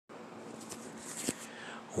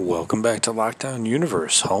Welcome back to Lockdown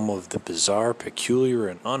Universe, home of the bizarre, peculiar,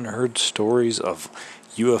 and unheard stories of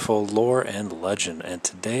UFO lore and legend. And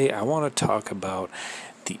today I want to talk about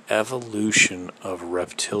the evolution of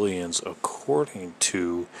reptilians according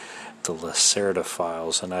to the Lacerda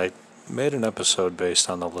files. And I made an episode based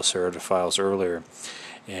on the Lacerda files earlier,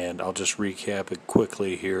 and I'll just recap it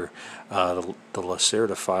quickly here. The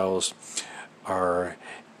Lacerda files are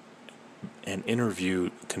an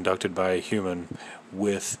interview conducted by a human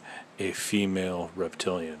with a female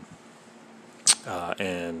reptilian.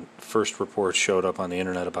 And first reports showed up on the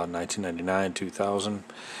internet about 1999, 2000,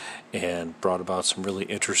 and brought about some really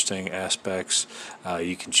interesting aspects.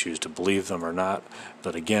 You can choose to believe them or not,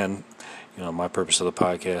 but again, my purpose of the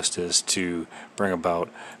podcast is to bring about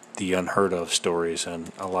the unheard of stories,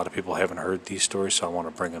 and a lot of people haven't heard these stories, so I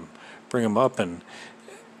want to bring them up and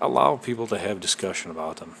allow people to have discussion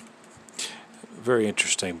about them. Very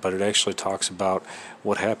interesting, but it actually talks about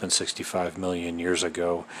what happened 65 million years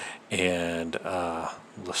ago, and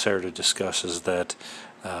Lacerda discusses that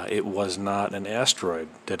it was not an asteroid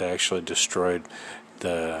that actually destroyed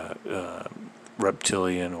the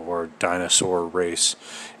reptilian or dinosaur race.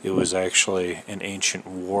 It was actually an ancient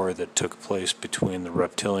war that took place between the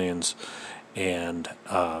reptilians and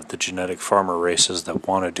the genetic farmer races that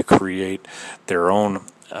wanted to create their own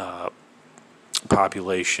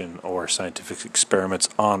population or scientific experiments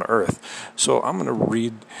on Earth. So I'm going to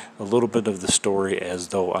read a little bit of the story as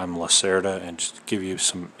though I'm Lacerda and just give you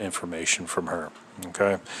some information from her.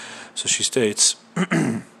 Okay, so she states,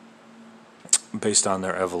 based on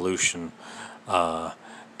their evolution, that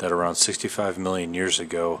around 65 million years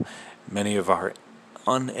ago, many of our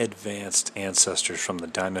unadvanced ancestors from the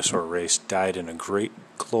dinosaur race died in a great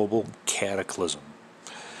global cataclysm.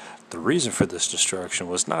 The reason for this destruction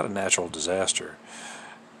was not a natural disaster.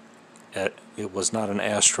 It was not an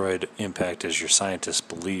asteroid impact, as your scientists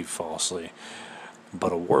believe falsely,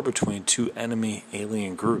 but a war between two enemy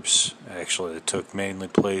alien groups, actually, that took mainly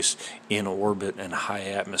place in orbit and high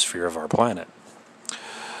atmosphere of our planet.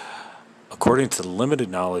 According to the limited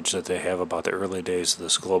knowledge that they have about the early days of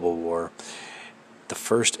this global war, the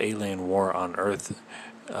first alien war on Earth,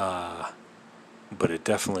 but it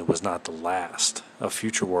definitely was not the last. A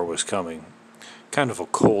future war was coming, kind of a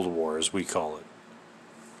Cold War as we call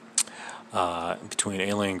it, between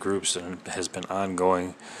alien groups, and has been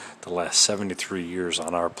ongoing the last 73 years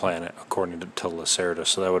on our planet, according to Lacerda.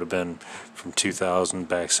 So that would have been from 2000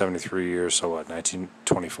 back 73 years, so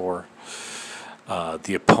 1924.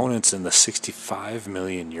 The opponents in the 65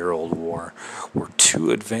 million year old war were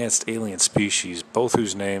two advanced alien species, both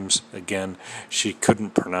whose names, again, she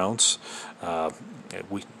couldn't pronounce.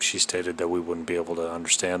 She stated that we wouldn't be able to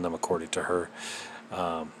understand them, according to her,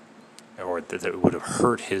 or that it would have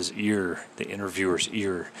hurt his ear, the interviewer's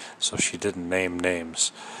ear, so she didn't name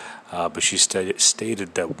names. But she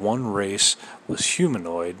stated that one race was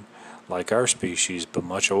humanoid, like our species, but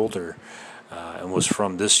much older, and was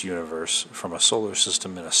from this universe, from a solar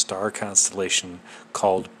system in a star constellation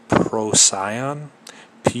called Procyon,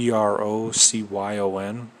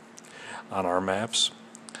 Procyon, on our maps.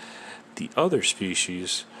 The other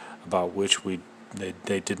species, about which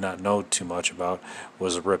they did not know too much about,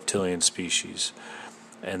 was a reptilian species,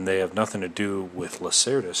 and they have nothing to do with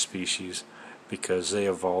Lacerda's species because they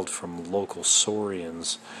evolved from local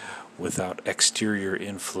saurians without exterior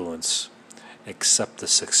influence, except the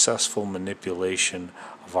successful manipulation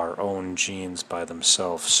of our own genes by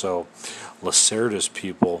themselves. So Lacerda's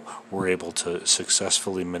people were able to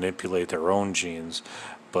successfully manipulate their own genes,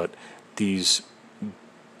 but these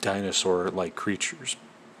dinosaur-like creatures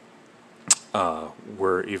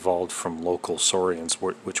were evolved from local saurians,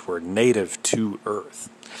 which were native to Earth,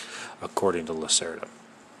 according to Lacerda.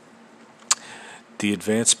 The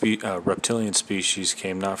advanced reptilian species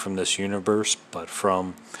came not from this universe, but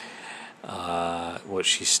from what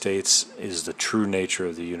she states is the true nature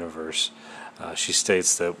of the universe. She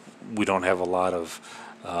states that we don't have a lot of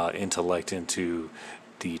intellect into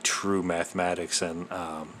the true mathematics and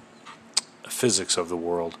physics of the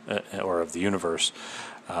world or of the universe.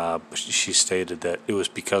 She stated that it was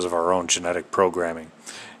because of our own genetic programming,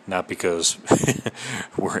 not because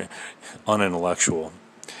we're unintellectual.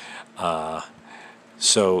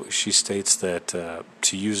 So she states that,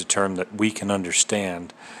 to use a term that we can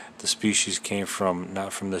understand, the species came from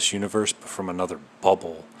not from this universe, but from another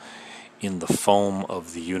bubble in the foam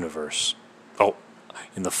of the universe. Oh,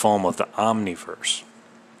 in the foam of the omniverse.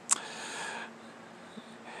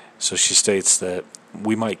 So she states that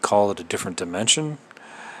we might call it a different dimension,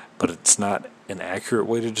 but it's not an accurate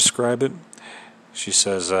way to describe it. She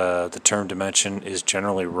says the term dimension is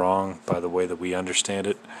generally wrong by the way that we understand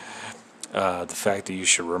it. the fact that you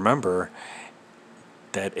should remember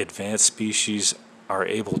that advanced species are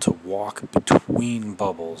able to walk between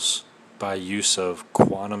bubbles by use of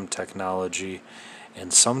quantum technology,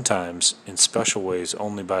 and sometimes, in special ways,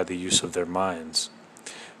 only by the use of their minds.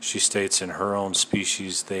 She states in her own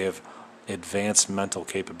species they have advanced mental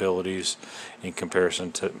capabilities in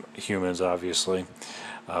comparison to humans, obviously,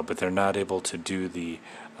 but they're not able to do the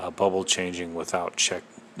bubble changing without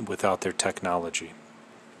their technology.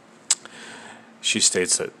 She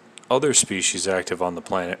states that other species active on the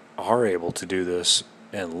planet are able to do this,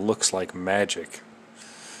 and looks like magic,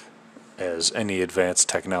 as any advanced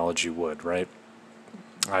technology would, right?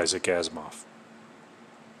 Isaac Asimov.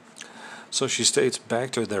 So she states,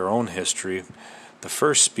 back to their own history, the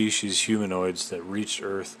first species humanoids that reached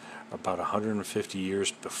Earth about 150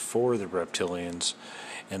 years before the reptilians,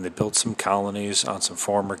 and they built some colonies on some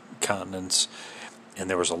former continents, and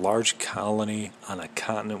there was a large colony on a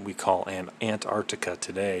continent we call Antarctica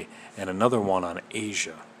today, and another one on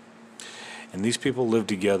Asia. And these people lived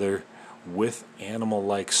together with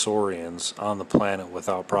animal-like saurians on the planet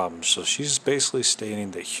without problems. So she's basically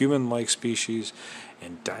stating that human-like species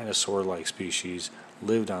and dinosaur-like species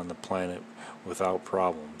lived on the planet without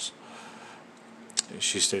problems.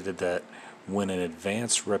 She stated that when an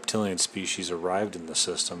advanced reptilian species arrived in the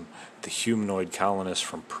system, the humanoid colonists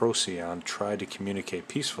from Procyon tried to communicate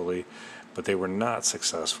peacefully, but they were not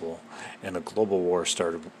successful, and a global war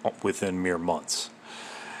started within mere months.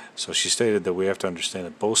 So she stated that we have to understand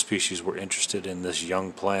that both species were interested in this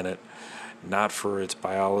young planet, not for its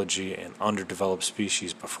biology and underdeveloped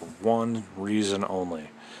species, but for one reason only: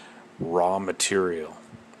 raw material,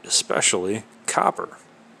 especially copper.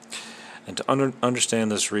 And to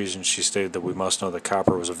understand this reason, she stated that we must know that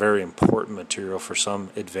copper was a very important material for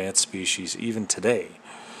some advanced species even today,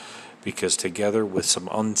 because together with some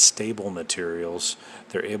unstable materials,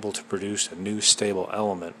 they're able to produce a new stable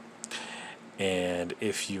element. And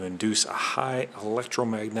if you induce a high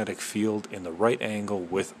electromagnetic field in the right angle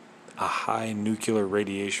with a high nuclear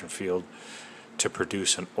radiation field to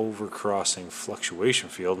produce an overcrossing fluctuation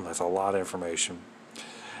field, that's a lot of information,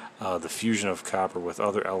 the fusion of copper with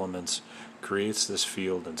other elements creates this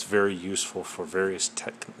field, and it's very useful for various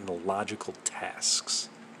technological tasks.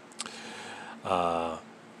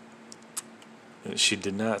 She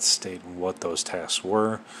did not state what those tasks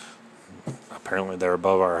were. Apparently they're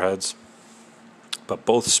above our heads. But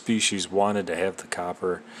both species wanted to have the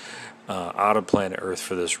copper out of planet Earth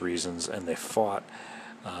for this reasons, and they fought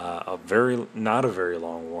not a very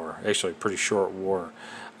long war, actually a pretty short war.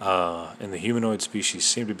 And the humanoid species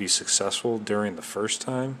seemed to be successful during the first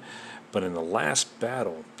time, but in the last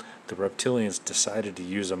battle, the reptilians decided to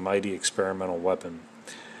use a mighty experimental weapon,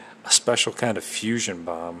 a special kind of fusion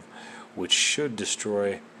bomb, which should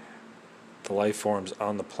destroy the life forms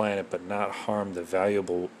on the planet but not harm the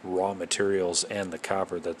valuable raw materials and the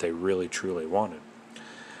copper that they really truly wanted.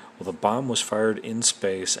 Well, the bomb was fired in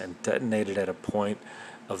space and detonated at a point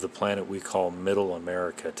of the planet we call Middle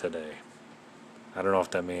America today. I don't know if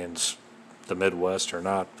that means the Midwest or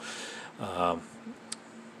not.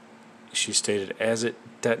 She stated, as it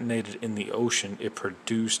detonated in the ocean, it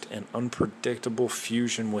produced an unpredictable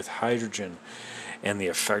fusion with hydrogen, and the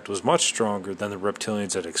effect was much stronger than the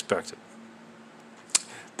reptilians had expected.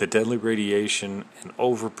 The deadly radiation and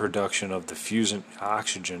overproduction of the fusion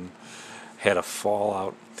oxygen had a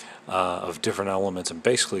fallout of different elements and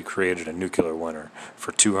basically created a nuclear winter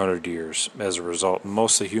for 200 years. As a result,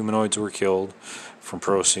 most of the humanoids were killed from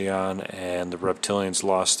Procyon, and the reptilians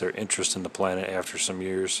lost their interest in the planet after some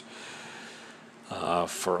years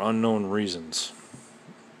for unknown reasons,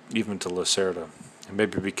 even to Lacerda, and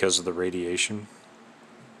maybe because of the radiation.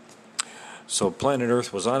 So planet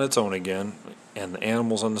Earth was on its own again, and the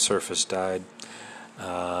animals on the surface died,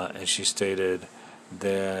 and she stated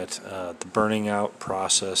that the burning out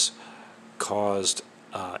process caused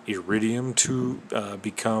iridium to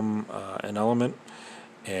become an element,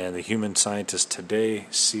 and the human scientists today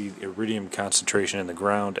see iridium concentration in the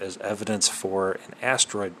ground as evidence for an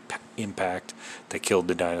asteroid impact that killed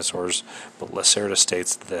the dinosaurs, but Lacerda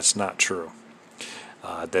states that that's not true.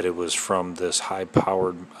 That it was from this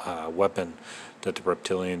high-powered weapon that the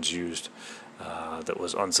reptilians used that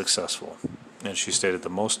was unsuccessful. And she stated that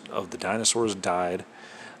most of the dinosaurs died,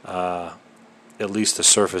 at least the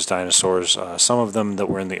surface dinosaurs. Some of them that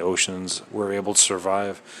were in the oceans were able to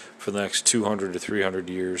survive for the next 200 to 300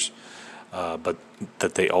 years, but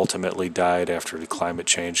that they ultimately died after the climate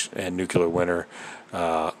change and nuclear winter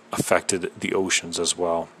affected the oceans as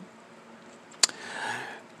well.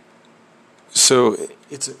 So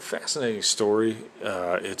it's a fascinating story.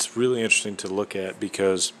 It's really interesting to look at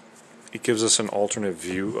because it gives us an alternate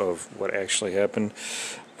view of what actually happened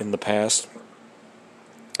in the past.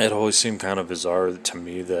 It always seemed kind of bizarre to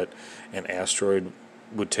me that an asteroid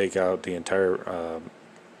would take out the entire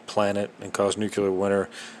planet and cause nuclear winter.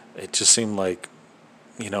 It just seemed like,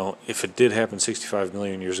 if it did happen 65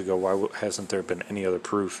 million years ago, why hasn't there been any other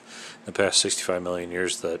proof in the past 65 million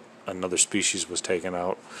years that another species was taken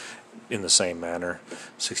out in the same manner?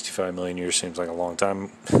 65 million years seems like a long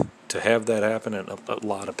time to have that happen, and a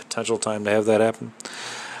lot of potential time to have that happen.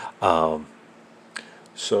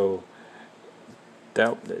 So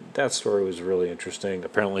that story was really interesting.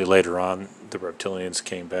 Apparently later on the reptilians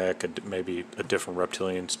came back, maybe a different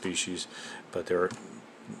reptilian species, but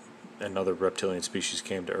another reptilian species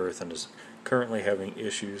came to Earth and is currently having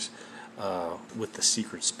issues with the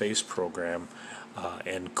secret space program.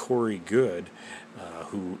 And Corey Goode,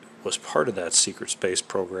 who was part of that secret space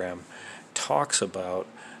program, talks about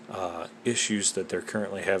issues that they're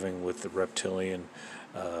currently having with the reptilian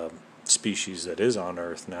species that is on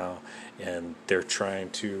Earth now, and they're trying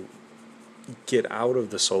to get out of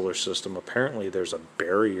the solar system. Apparently there's a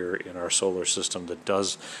barrier in our solar system that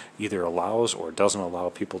does either allows or doesn't allow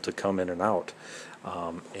people to come in and out,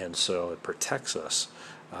 and so it protects us,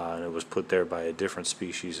 and it was put there by a different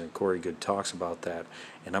species, and Corey Goode talks about that,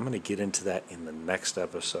 and I'm going to get into that in the next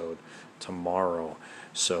episode tomorrow,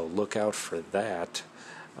 so look out for that.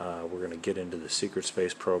 We're going to get into the secret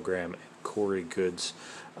space program and Corey Goode's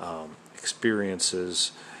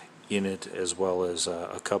experiences in it, as well as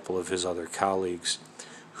a couple of his other colleagues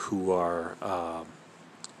who are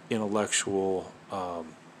intellectual,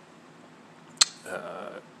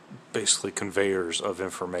 basically conveyors of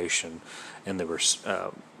information, and they were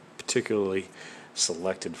particularly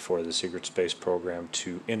selected for the secret space program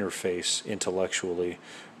to interface intellectually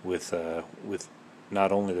with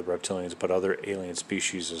not only the reptilians but other alien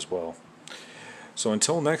species as well. So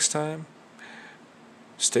until next time,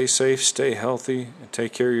 stay safe, stay healthy, and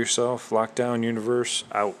take care of yourself. Lockdown Universe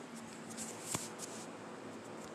out.